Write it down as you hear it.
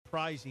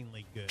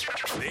surprisingly good.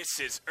 This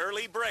is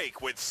Early Break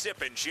with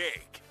Sip and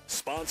Jake,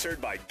 sponsored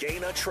by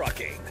Gaina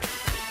Trucking.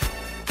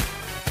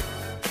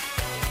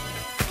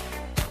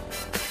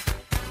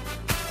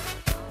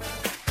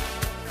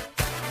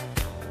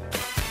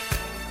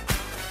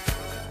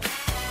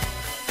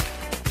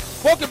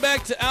 Welcome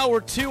back to Hour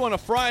 2 on a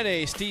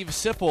Friday. Steve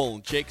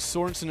Sipple, Jake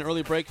Sorensen,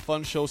 Early Break,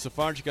 fun show so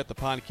far. You got the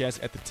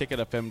podcast at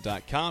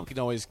theticketfm.com. You can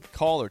always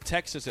call or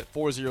text us at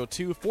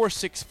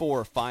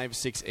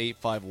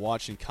 402-464-5685.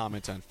 Watch and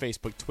comment on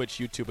Facebook, Twitch,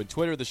 YouTube, and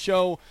Twitter. The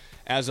show,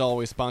 as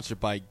always, sponsored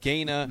by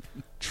Gaina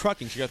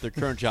Trucking. Check out their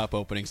current job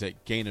openings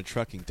at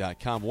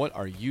gainatrucking.com. What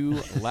are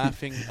you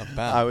laughing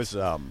about? I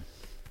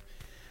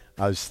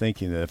was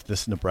thinking that if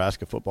this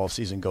Nebraska football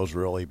season goes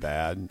really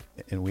bad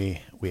and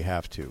we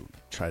have to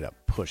try to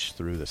push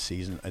through the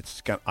season,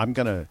 I'm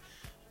going to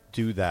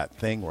do that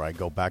thing where I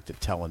go back to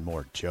telling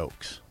more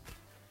jokes.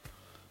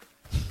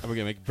 Are we going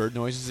to make bird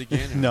noises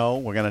again?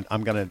 No,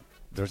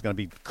 there's going to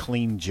be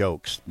clean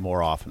jokes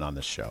more often on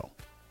this show.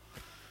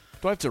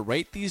 Do I have to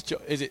rate these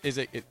jokes?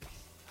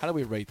 How do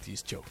we rate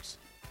these jokes?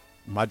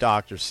 My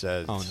doctor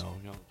says. Oh,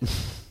 no.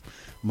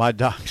 My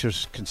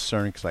doctor's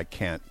concerned because I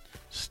can't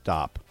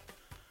stop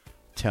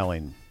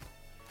telling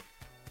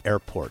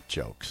airport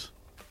jokes.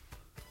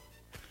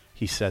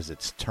 He says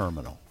it's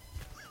terminal.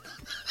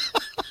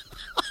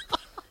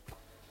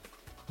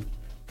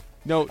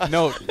 No.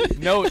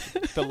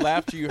 The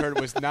laughter you heard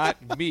was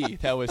not me.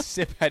 That was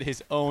Sip at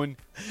his own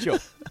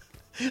joke.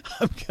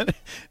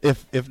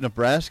 If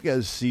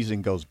Nebraska's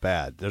season goes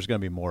bad, there's gonna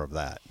be more of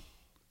that.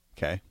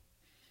 Okay.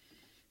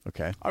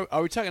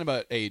 Are we talking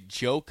about a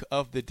joke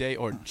of the day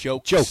or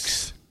jokes?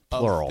 Jokes,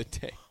 plural. Of the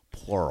day?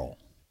 Plural.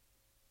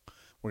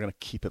 We're going to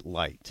keep it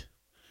light.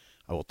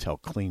 I will tell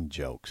clean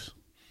jokes.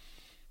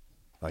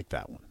 Like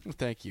that one. Well,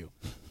 thank you.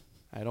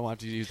 I don't want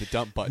to use the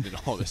dump button in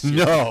all this.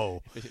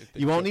 No.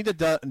 You won't need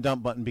the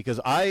dump button because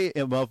I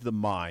am of the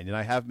mind, and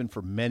I have been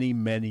for many,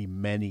 many,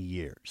 many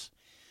years,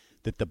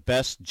 that the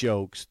best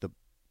jokes, the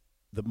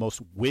most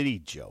witty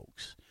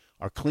jokes,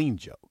 are clean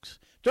jokes.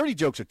 Dirty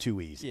jokes are too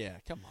easy. Yeah,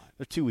 come on.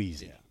 They're too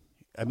easy. Yeah.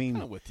 I mean,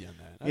 I'm kind of with you on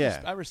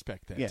that. I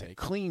respect that take.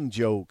 Clean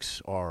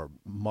jokes are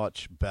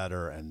much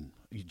better, and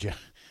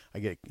I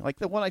get like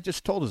the one I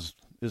just told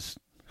is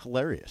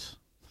hilarious.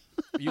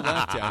 You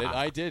laughed at it.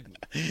 I didn't.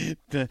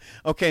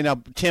 Okay,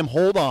 now Tim,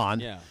 hold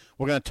on. Yeah,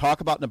 we're going to talk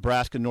about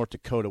Nebraska, North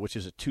Dakota, which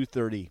is a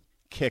 2:30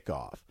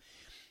 kickoff.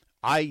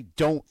 I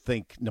don't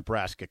think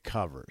Nebraska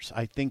covers.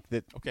 I think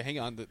that. Okay, hang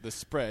on. The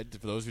spread,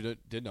 for those who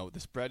didn't know, the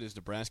spread is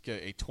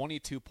Nebraska a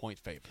 22-point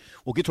favorite.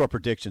 We'll get to our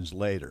predictions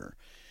later.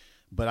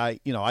 But I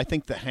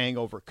think the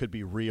hangover could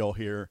be real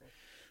here.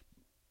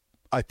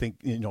 I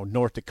think,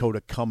 North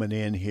Dakota coming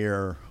in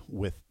here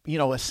with,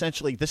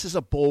 essentially this is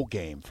a bowl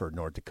game for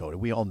North Dakota.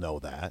 We all know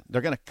that. They're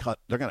going to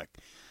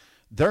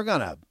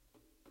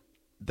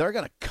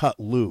cut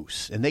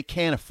loose, and they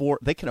can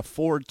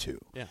afford to.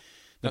 Yeah.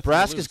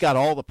 Nebraska's got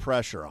all the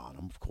pressure on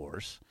them, of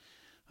course.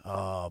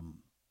 And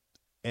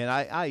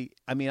I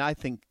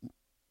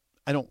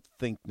don't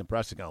think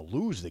Nebraska's going to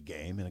lose the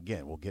game, and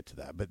again, we'll get to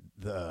that. But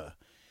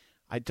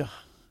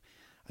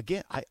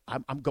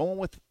I'm going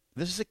with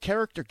this is a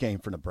character game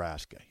for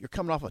Nebraska. You're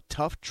coming off a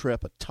tough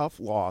trip, a tough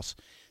loss.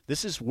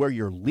 This is where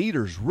your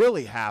leaders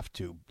really have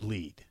to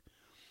lead.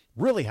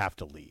 Really have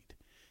to lead.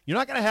 You're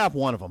not going to have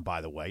one of them, by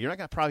the way. You're not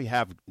going to probably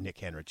have Nick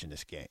Henrich in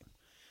this game.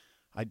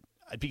 I'd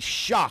be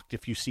shocked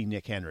if you see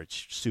Nick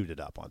Henrich suited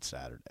up on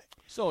Saturday.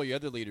 So your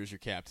other leaders, your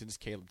captains,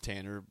 Caleb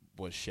Tanner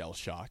was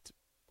shell-shocked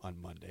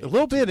on Monday. A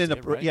little bit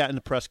Tuesday, in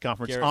the press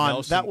conference. Garrett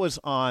Nelson, that was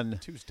on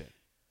Tuesday.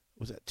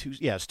 Was that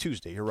Tuesday? Yeah, it's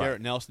Tuesday. You're right.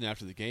 Garrett Nelson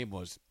after the game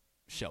was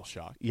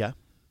shell-shocked. Yeah.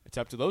 It's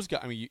up to those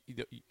guys. I mean,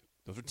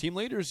 those are team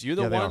leaders. You're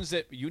the ones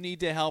that you need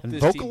to help and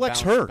this team Vokalek's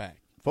bounce hurt. back.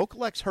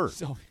 Vokalek's hurt.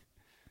 So,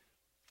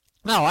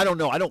 no, I don't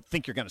know. I don't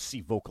think you're going to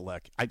see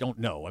Vokalek. I don't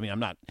know. I mean,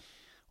 I'm not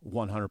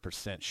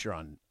 100% sure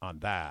on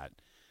that.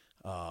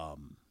 But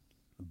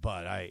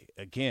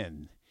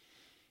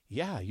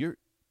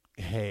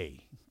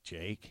hey,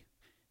 Jake,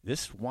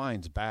 this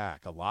winds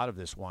back. A lot of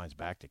this winds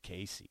back to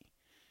Casey.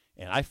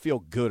 And I feel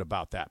good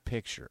about that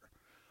picture.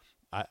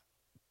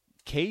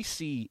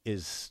 Casey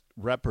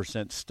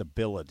represents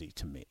stability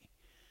to me.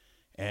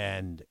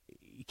 And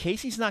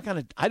Casey's not going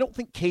to – I don't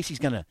think Casey's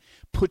going to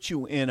put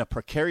you in a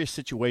precarious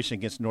situation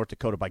against North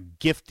Dakota by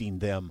gifting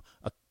them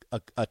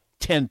a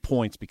 10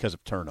 points because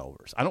of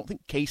turnovers. I don't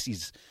think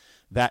Casey's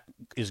that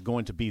is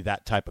going to be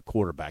that type of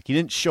quarterback. He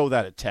didn't show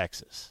that at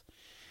Texas.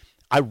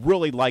 I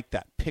really like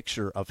that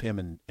picture of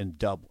him in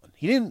Dublin.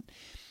 He didn't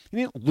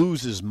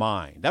lose his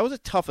mind. That was a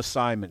tough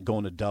assignment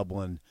going to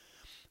Dublin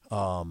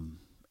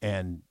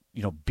and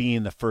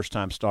being the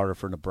first-time starter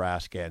for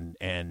Nebraska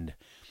and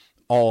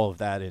all of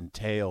that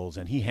entails,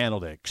 and he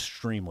handled it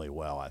extremely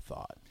well, I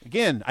thought.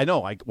 Again, I know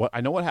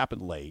what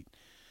happened late.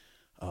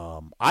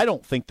 I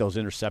don't think those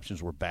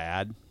interceptions were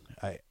bad.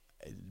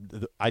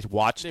 I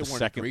watched They the weren't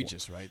second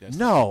egregious, right? That's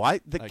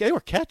they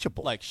were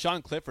catchable. Like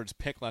Sean Clifford's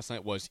pick last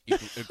night was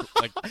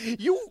like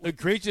you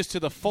egregious to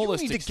the You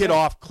fullest need to extent. get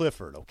off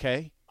Clifford,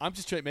 okay? I'm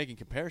just making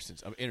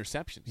comparisons of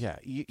interceptions. Yeah,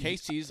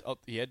 Casey's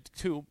he had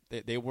 2.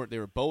 They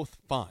were both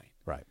fine.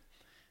 Right.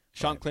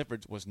 Sean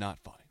Clifford's was not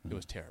fine. It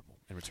was terrible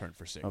in return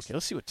for 6. Okay,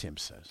 let's see what Tim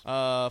says.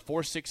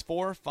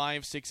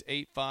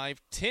 464-5685.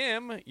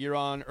 Tim, you're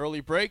on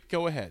early break.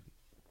 Go ahead.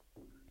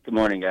 Good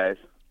morning, guys.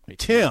 Hey,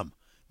 Tim,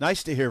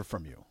 nice to hear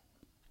from you.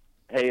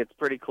 Hey, it's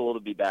pretty cool to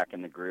be back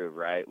in the groove,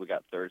 right? We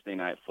got Thursday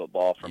night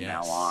football from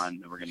Yes. now on,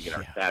 and we're going to get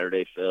our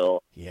Saturday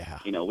fill. Yeah.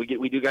 You know, we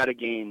do got a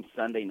game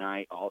Sunday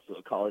night, also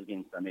a college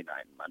game Sunday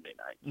night and Monday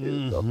night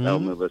too. So that'll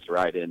move us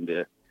right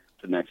into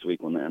next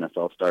week when the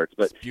NFL starts.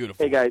 But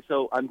beautiful. Hey, guys,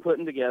 so I'm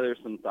putting together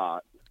some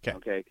thoughts.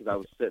 Okay. Because I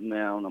was sitting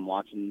down, I'm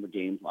watching the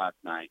games last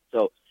night.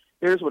 So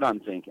here's what I'm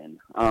thinking.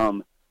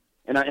 And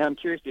I'm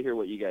curious to hear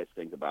what you guys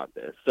think about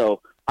this.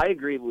 So I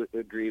agree with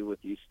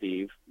you,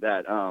 Steve,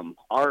 that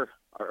or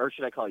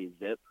should I call you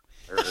Zip?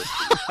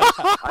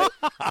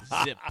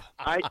 Zip.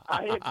 I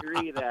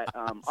agree that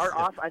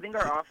I think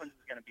our offense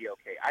is going to be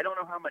okay. I don't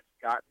know how much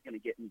Scott's going to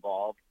get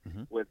involved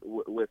with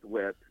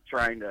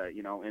trying to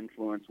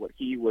influence what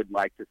he would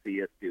like to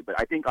see us do, but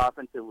I think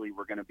offensively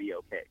we're going to be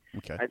okay.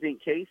 I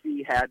think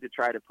Casey had to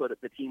try to put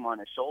the team on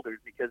his shoulders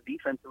because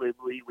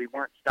defensively we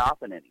weren't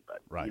stopping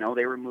anybody. Right.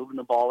 They were moving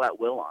the ball at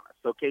will on us.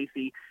 So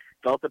Casey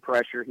felt the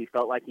pressure. He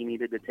felt like he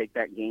needed to take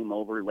that game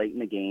over late in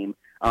the game.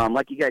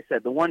 Like you guys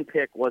said, the one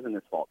pick wasn't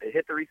his fault. It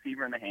hit the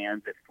receiver in the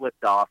hands. It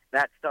flipped off.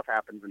 That stuff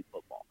happens in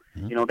football.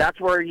 That's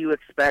where you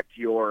expect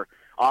your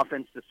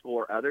offense to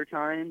score other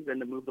times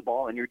and to move the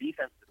ball and your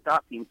defense to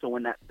stop teams. So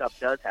when that stuff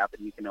does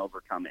happen, you can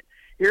overcome it.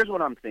 Here's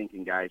what I'm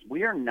thinking, guys.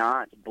 We are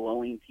not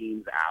blowing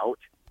teams out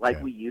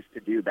like we used to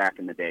do back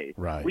in the days.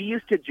 Right. We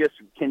used to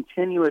just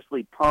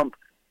continuously pump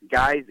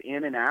guys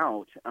in and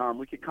out.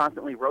 We could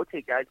constantly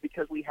rotate guys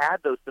because we had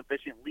those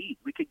sufficient leads.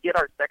 We could get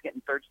our second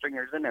and third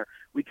stringers in there.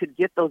 We could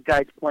get those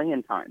guys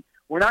playing time.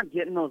 We're not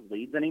getting those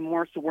leads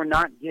anymore, so we're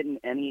not getting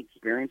any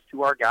experience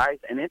to our guys,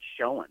 and it's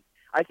showing.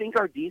 I think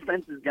our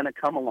defense is going to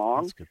come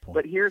along, That's a good point.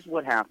 but here's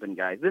what happened,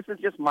 guys. This is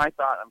just my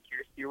thought. I'm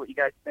curious to hear what you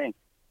guys think.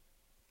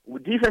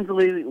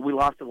 Defensively, we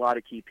lost a lot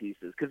of key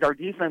pieces because our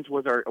defense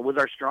was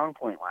our strong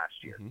point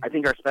last year. I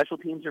think our special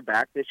teams are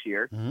back this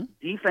year.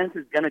 Defense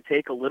is going to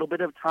take a little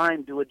bit of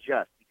time to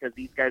adjust because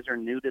these guys are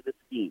new to the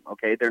scheme.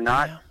 Okay, they're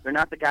not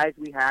the guys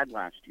we had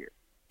last year.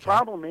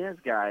 Problem is,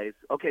 guys.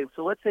 Okay,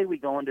 so let's say we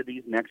go into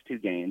these next 2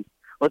 games.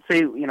 Let's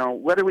say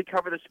whether we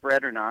cover the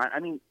spread or not.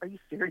 I mean, are you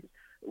serious?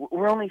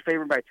 We're only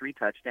favored by 3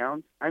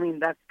 touchdowns. I mean,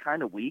 that's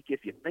kind of weak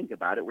if you think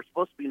about it. We're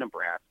supposed to be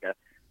Nebraska.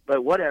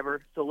 But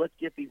whatever, so let's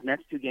get these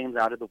next 2 games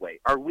out of the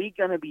way. Are we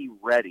going to be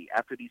ready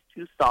after these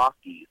 2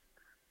 softies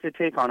to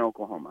take on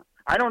Oklahoma?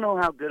 I don't know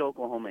how good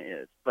Oklahoma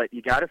is, but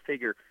you got to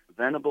figure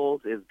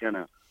Venables is going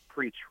to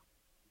preach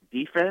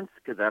defense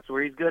because that's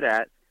where he's good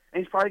at,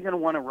 and he's probably going to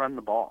want to run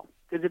the ball.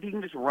 Because if you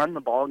can just run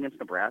the ball against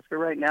Nebraska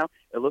right now,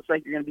 it looks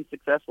like you're going to be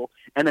successful.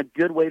 And a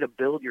good way to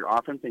build your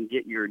offense and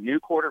get your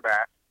new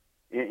quarterback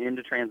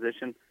into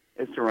transition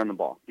is to run the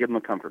ball. Give them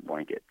a comfort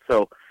blanket.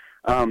 So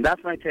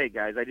that's my take,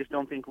 guys. I just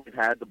don't think we've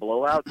had the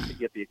blowouts to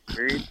get the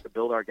experience to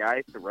build our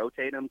guys, to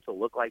rotate them, to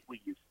look like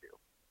we used to.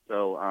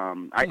 So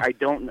I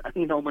don't,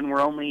 when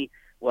we're only,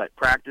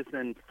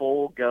 practicing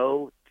full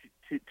go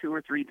 2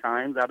 or 3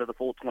 times out of the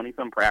full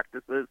 20-some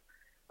practices,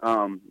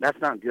 that's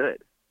not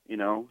good,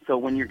 So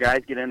when your guys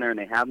get in there and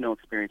they have no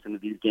experience into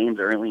these games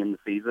early in the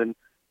season,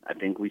 I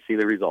think we see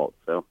the results.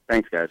 So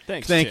thanks, guys.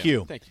 Thank Tim.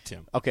 you,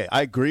 Tim. Okay,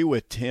 I agree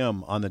with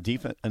Tim on the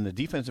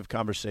defensive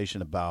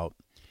conversation about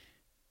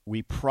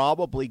we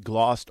probably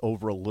glossed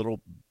over a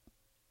little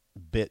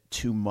bit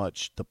too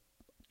much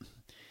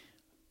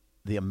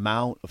the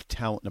amount of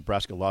talent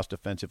Nebraska lost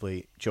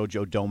defensively.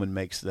 JoJo Doman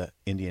makes the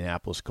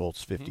Indianapolis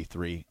Colts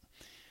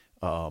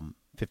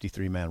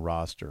 53-man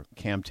roster.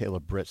 Cam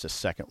Taylor-Britt's a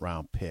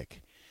second-round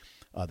pick.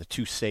 The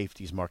 2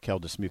 safeties,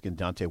 Markel Dismuke and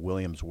Dante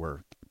Williams,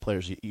 were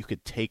players you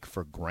could take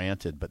for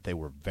granted, but they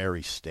were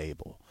very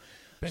stable.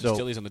 Ben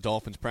Stilley's on the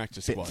Dolphins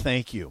practice squad.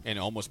 Thank you. And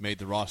almost made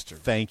the roster.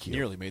 Thank you.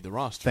 Nearly made the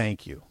roster.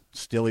 Thank you.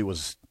 Stilley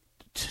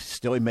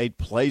made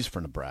plays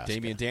for Nebraska.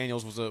 Damian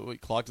Daniels was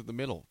clogged at the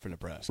middle for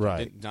Nebraska.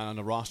 Right. Not on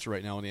the roster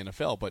right now in the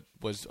NFL, but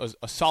was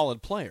a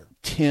solid player.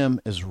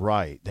 Tim is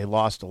right. They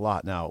lost a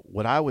lot. Now,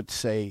 what I would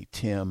say,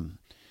 Tim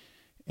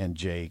and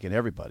Jake and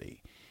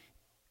everybody,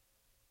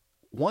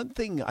 one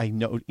thing I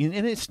know,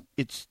 and it's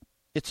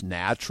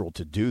natural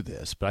to do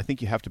this, but I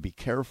think you have to be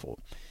careful,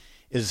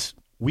 is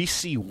we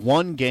see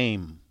one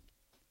game,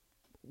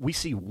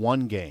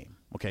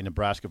 okay,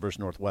 Nebraska versus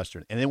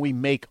Northwestern, and then we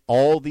make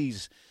all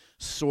these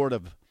sort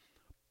of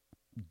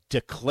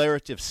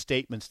declarative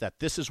statements that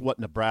this is what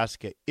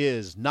Nebraska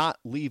is, not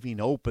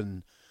leaving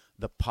open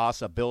the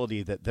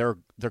possibility that they're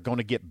going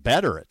to get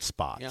better at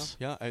spots.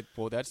 Yeah.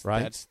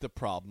 That's the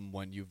problem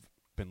when you've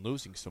been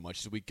losing so much,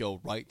 is we go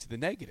right to the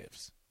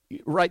negatives.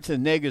 Right to the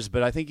negatives,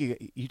 but I think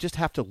you just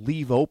have to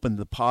leave open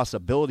the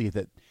possibility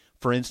that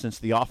for instance,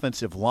 the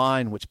offensive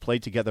line, which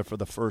played together for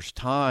the first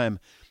time,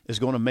 is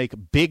going to make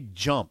big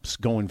jumps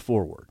going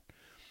forward.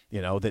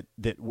 That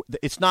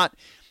it's not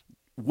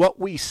what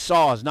we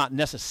saw is not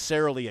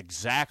necessarily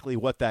exactly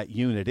what that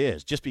unit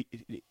is. Just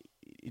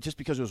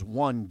because it was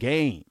one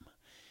game.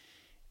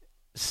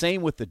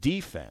 Same with the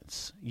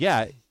defense.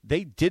 Yeah,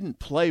 they didn't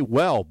play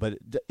well, but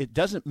it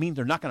doesn't mean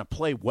they're not going to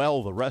play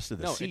well the rest of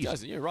the season. No, it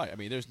doesn't. You're right. I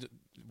mean,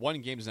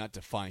 one game does not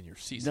define your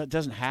season. No, it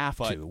doesn't have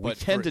to. We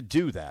tend to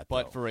do that,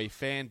 But for a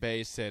fan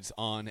base that's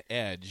on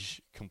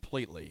edge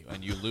completely,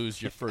 and you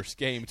lose your first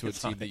game to a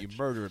team that you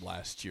murdered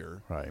last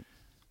year, right?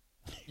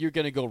 You're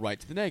going to go right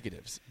to the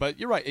negatives. But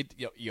you're right.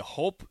 You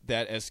hope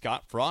that, as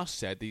Scott Frost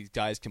said, these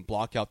guys can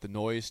block out the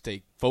noise,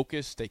 stay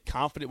focused, stay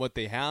confident in what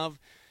they have,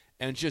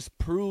 and just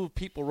prove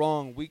people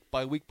wrong week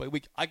by week by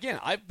week. Again,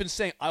 I've been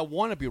saying I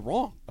want to be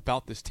wrong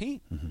about this team,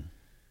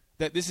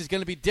 that this is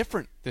going to be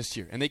different this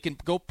year, and they can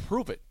go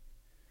prove it.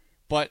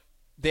 But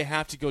they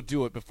have to go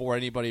do it before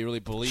anybody really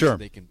believes that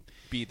they can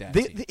be that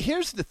team.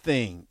 Here's the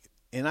thing,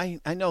 and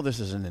I know this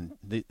isn't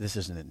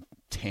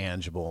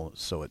intangible,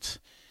 so it's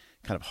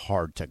kind of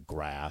hard to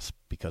grasp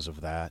because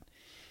of that.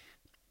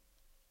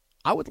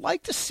 I would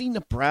like to see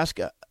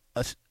Nebraska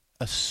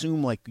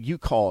assume, like you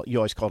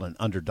always call it an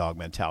underdog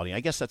mentality.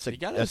 I guess that's an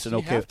okay.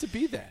 You have to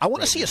be that. I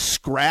want to see a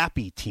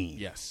scrappy team.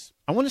 Yes.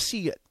 I want to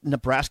see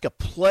Nebraska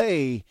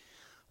play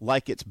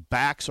like its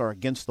backs are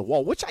against the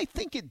wall, which I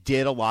think it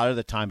did a lot of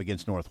the time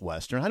against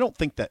Northwestern. I don't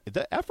think that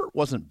the effort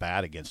wasn't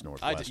bad against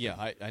Northwestern.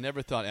 I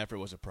never thought effort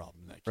was a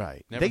problem.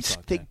 Right. They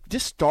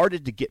just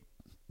started to get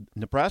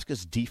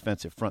Nebraska's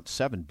defensive front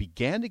seven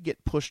began to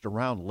get pushed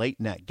around late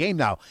in that game.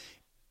 Now,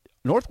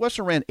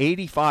 Northwestern ran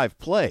 85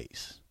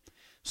 plays.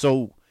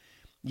 So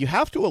you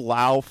have to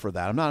allow for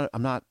that.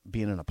 I'm not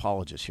being an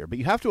apologist here, but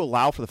you have to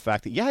allow for the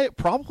fact that it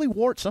probably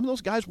some of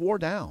those guys wore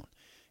down.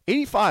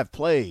 85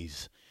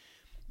 plays.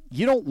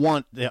 You don't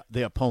want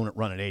the opponent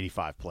running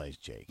 85 plays,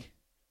 Jake.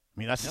 I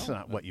mean, that's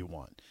not what you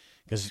want,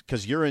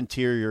 because your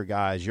interior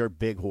guys, your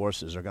big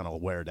horses are going to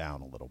wear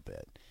down a little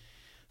bit.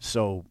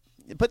 So,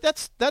 but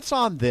that's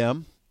on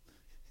them.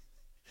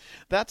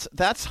 That's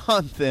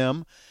on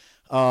them.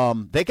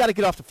 They got to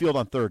get off the field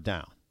on third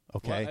down.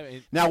 Okay. Well, I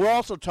mean, now we're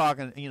also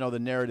talking. Some of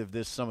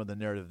the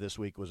narrative this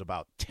week was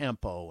about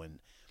tempo and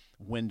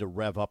when to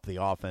rev up the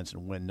offense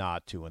and when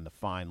not to, and the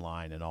fine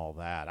line and all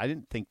that. I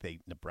didn't think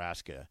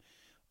Nebraska.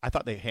 I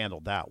thought they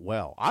handled that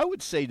well. I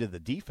would say to the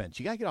defense,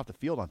 you got to get off the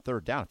field on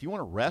third down. If you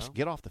want to rest,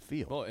 get off the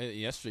field. Well,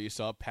 yesterday you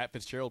saw Pat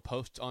Fitzgerald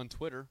post on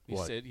Twitter. He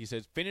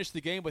said, finished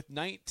the game with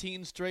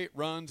 19 straight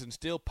runs and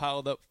still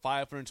piled up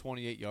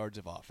 528 yards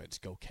of offense.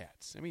 Go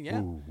Cats. I mean,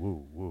 yeah.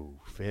 Woo,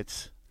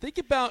 Fitz.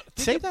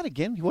 Say that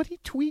again. What did he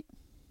tweet?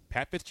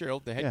 Pat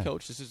Fitzgerald, the head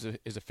coach, this is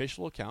his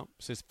official account,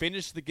 says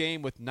finished the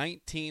game with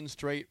 19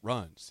 straight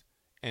runs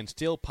and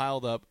still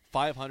piled up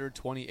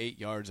 528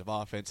 yards of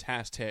offense.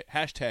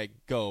 Hashtag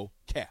go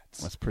Cats.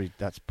 That's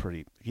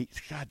pretty.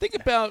 Think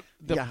about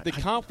the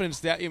confidence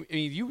that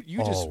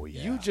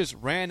you just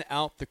ran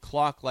out the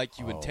clock like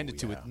you intended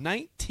to with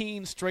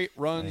 19 straight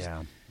runs.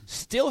 Yeah.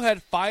 Still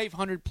had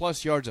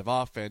 500+ yards of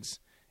offense,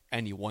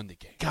 and you won the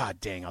game. God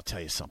dang! I'll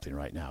tell you something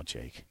right now,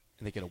 Jake.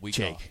 And they get a week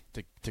off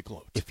to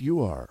gloat. If you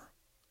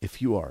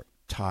are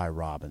Ty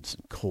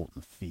Robinson,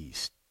 Colton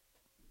Feast,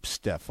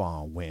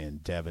 Stephon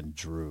Wynn, Devin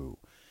Drew,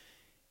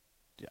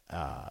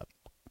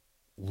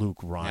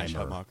 Luke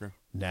Reimer,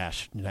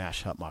 Nash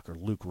Hutmacher,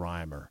 Luke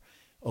Reimer,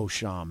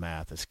 O'Shawn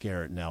Mathis,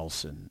 Garrett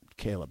Nelson,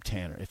 Caleb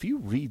Tanner. If you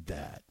read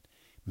that,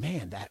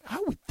 man,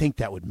 I would think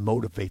that would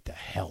motivate the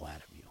hell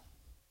out of you.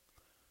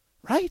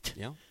 Right?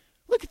 Yeah.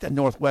 Look at the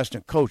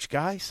Northwestern coach,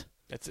 guys.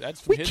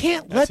 We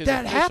can't let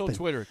that happen.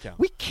 Twitter account.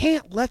 We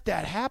can't let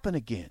that happen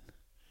again.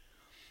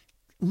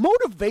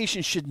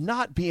 Motivation should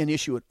not be an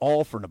issue at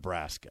all for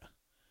Nebraska.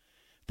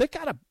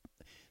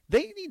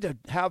 They need to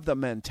have the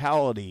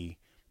mentality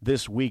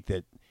this week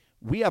that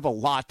we have a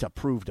lot to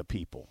prove to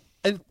people.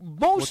 And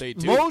most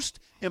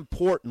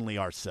importantly,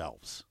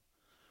 ourselves.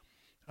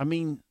 I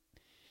mean,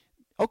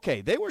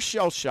 okay, they were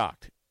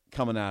shell-shocked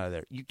coming out of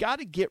there. You got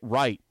to get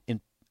right.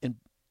 And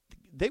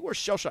they were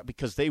shell-shocked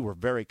because they were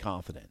very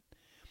confident.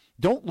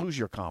 Don't lose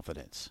your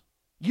confidence.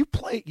 You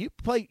played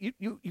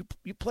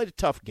a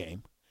tough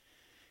game.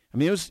 I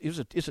mean, it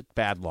was a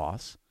bad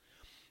loss.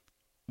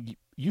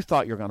 You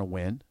thought you were going to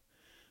win,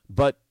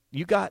 but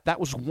that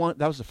was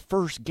the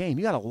first game.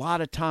 You got a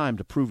lot of time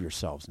to prove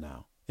yourselves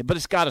now, but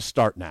it's got to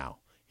start now.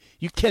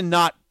 You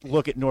cannot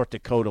look at North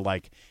Dakota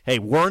like, hey,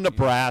 we're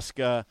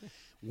Nebraska.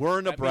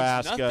 We're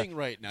Nebraska. That means nothing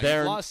right now.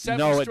 You lost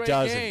 7 straight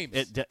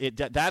games.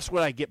 That's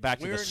what I get back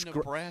to.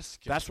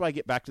 Nebraska. That's why I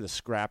get back to the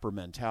scrapper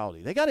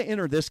mentality. They got to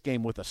enter this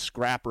game with a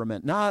scrapper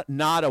not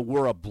a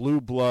we're a blue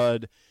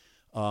blood.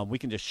 We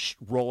can just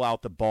roll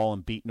out the ball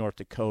and beat North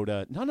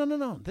Dakota. No.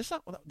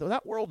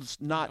 That world is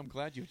not. I'm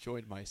glad you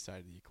joined my side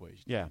of the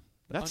equation. Yeah,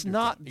 that's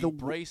underdog. not the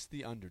embrace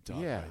the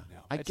underdog right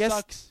now. I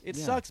guess it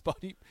sucks,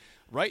 buddy.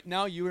 Right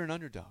now, you're an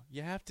underdog.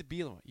 You have to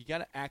be one. You got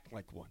to act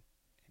like one.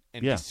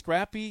 And be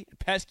scrappy and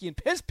pesky and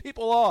piss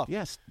people off.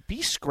 Yes,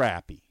 be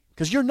scrappy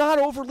because you're not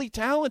overly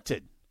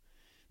talented.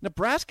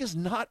 Nebraska's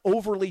not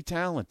overly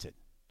talented.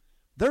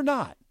 They're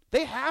not.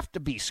 They have to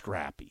be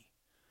scrappy.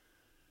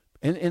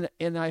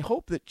 And I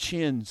hope that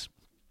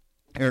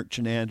Eric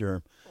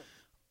Chinander,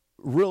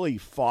 really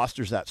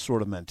fosters that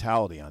sort of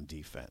mentality on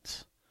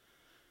defense.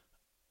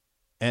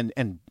 And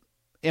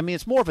I mean,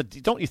 it's more of a,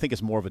 don't you think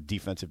it's more of a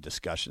defensive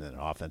discussion than an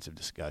offensive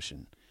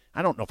discussion?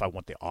 I don't know if I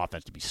want the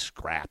offense to be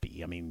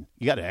scrappy. I mean,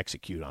 you got to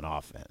execute on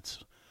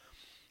offense.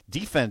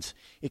 Defense,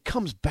 it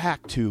comes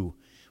back to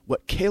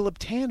what Caleb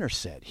Tanner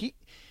said.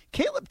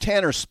 Caleb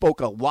Tanner spoke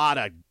a lot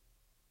of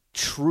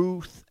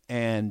truth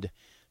and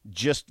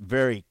just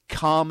very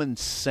common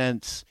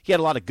sense. He had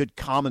a lot of good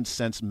common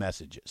sense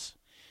messages.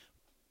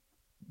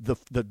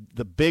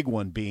 The big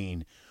one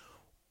being,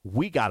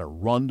 we got to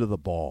run to the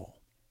ball.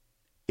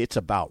 It's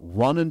about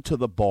running to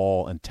the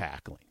ball and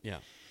tackling. Yeah.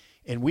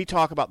 And we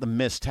talk about the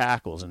missed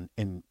tackles,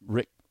 and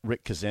Rick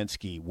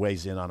Kaczynski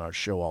weighs in on our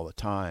show all the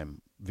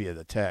time via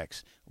the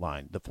text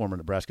line, the former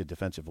Nebraska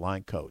defensive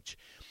line coach.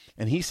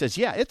 And he says,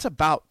 yeah, it's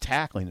about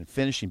tackling and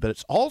finishing, but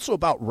it's also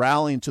about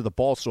rallying to the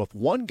ball. So if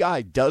one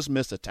guy does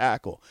miss a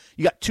tackle,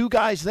 you got two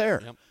guys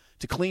there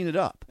to clean it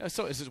up.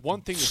 So is it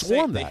one thing to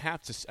Swarm say? that. They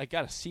have to. I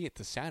got to see it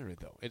this Saturday,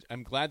 though.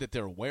 I'm glad that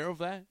they're aware of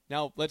that.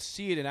 Now let's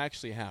see it and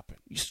actually happen.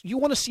 You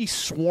want to see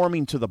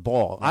swarming to the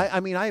ball. I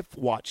mean, I've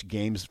watched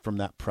games from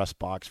that press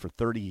box for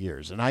 30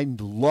 years, and I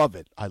love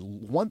it.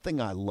 One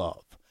thing I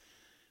love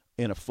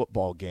in a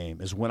football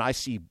game is when I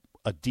see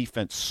a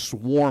defense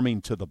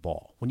swarming to the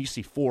ball. When you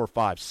see 4,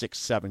 5, 6,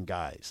 7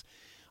 guys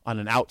on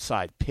an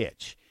outside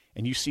pitch,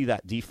 and you see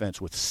that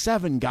defense with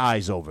 7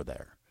 guys over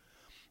there,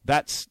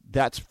 that's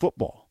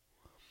football.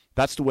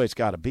 That's the way it's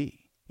got to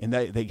be, and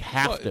they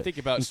have to. Think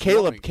about and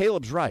swarming.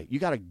 Caleb's right. You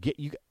got to get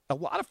a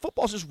lot of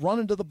football's just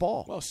running to the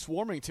ball. Well,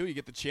 swarming too, you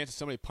get the chance of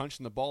somebody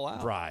punching the ball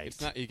out. Right.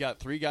 It's not. You got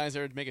 3 guys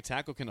there to make a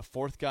tackle. Can a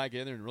 4th guy get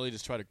in there and really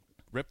just try to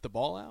rip the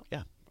ball out?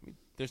 Yeah. I mean,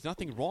 there's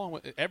nothing wrong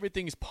with it.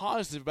 Everything's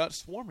positive about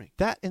swarming.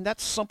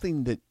 That's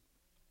something that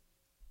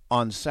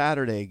on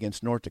Saturday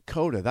against North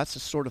Dakota, that's the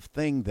sort of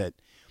thing that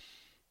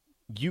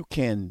you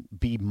can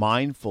be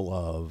mindful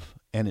of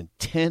and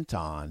intent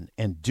on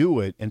and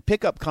do it and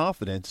pick up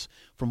confidence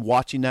from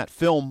watching that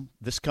film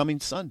this coming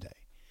Sunday.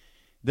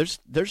 There's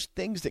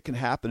things that can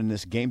happen in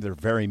this game that are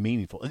very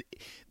meaningful.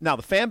 Now,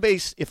 the fan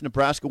base, if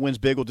Nebraska wins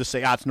big, will just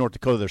say, it's North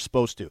Dakota, they're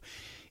supposed to.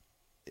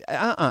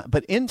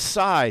 But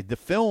inside, the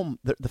film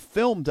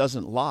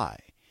doesn't lie.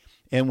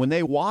 And when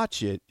they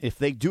watch it, if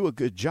they do a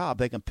good job,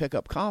 they can pick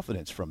up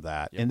confidence from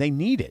that, and they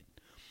need it.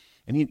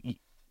 And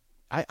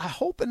I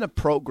hope in the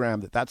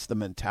program that's the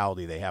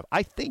mentality they have.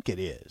 I think it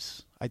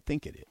is. I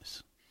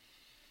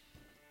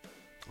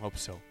Hope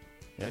so.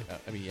 Yeah.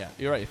 I mean,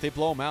 you're right. If they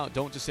blow them out,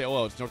 don't just say,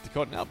 "Oh, it's North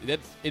Dakota." No,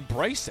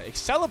 embrace it.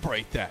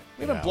 Celebrate that.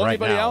 We haven't blown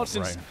anybody out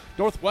since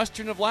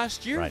Northwestern of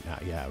last year.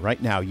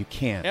 Right now you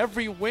can't.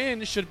 Every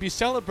win should be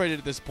celebrated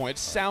at this point. It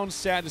sounds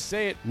sad to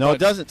say it. No, it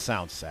doesn't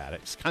sound sad.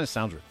 It kind of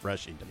sounds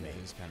refreshing to me.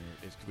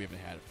 We haven't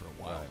had it for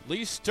a while. Right.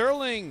 Lee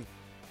Sterling,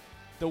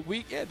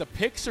 the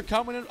picks are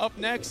coming up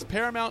next.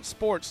 Paramount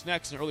Sports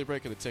next, an early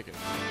break of the ticket.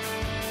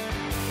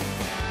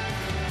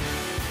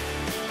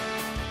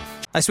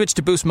 I switched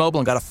to Boost Mobile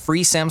and got a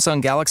free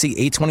Samsung Galaxy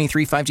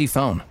A23 5G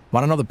phone.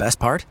 Want to know the best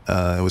part?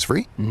 It was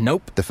free?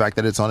 Nope. The fact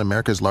that it's on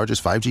America's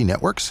largest 5G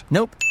networks?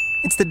 Nope.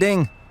 It's the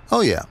ding.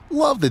 Oh, yeah.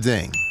 Love the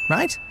ding.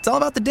 Right? It's all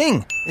about the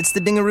ding. It's the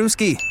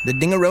dingarooski, the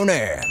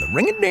dingarooner, the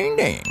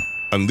ring-a-ding-ding.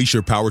 Unleash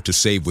your power to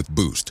save with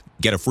Boost.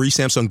 Get a free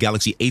Samsung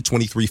Galaxy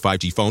A23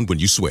 5G phone when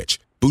you switch.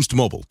 Boost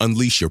Mobile.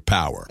 Unleash your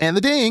power. And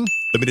the ding.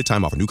 Limited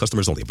time offer. New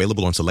customers only.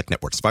 Available on select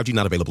networks. 5G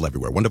not available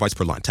everywhere. One device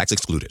per line. Tax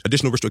excluded.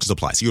 Additional restrictions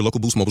apply. See your local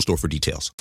Boost Mobile store for details.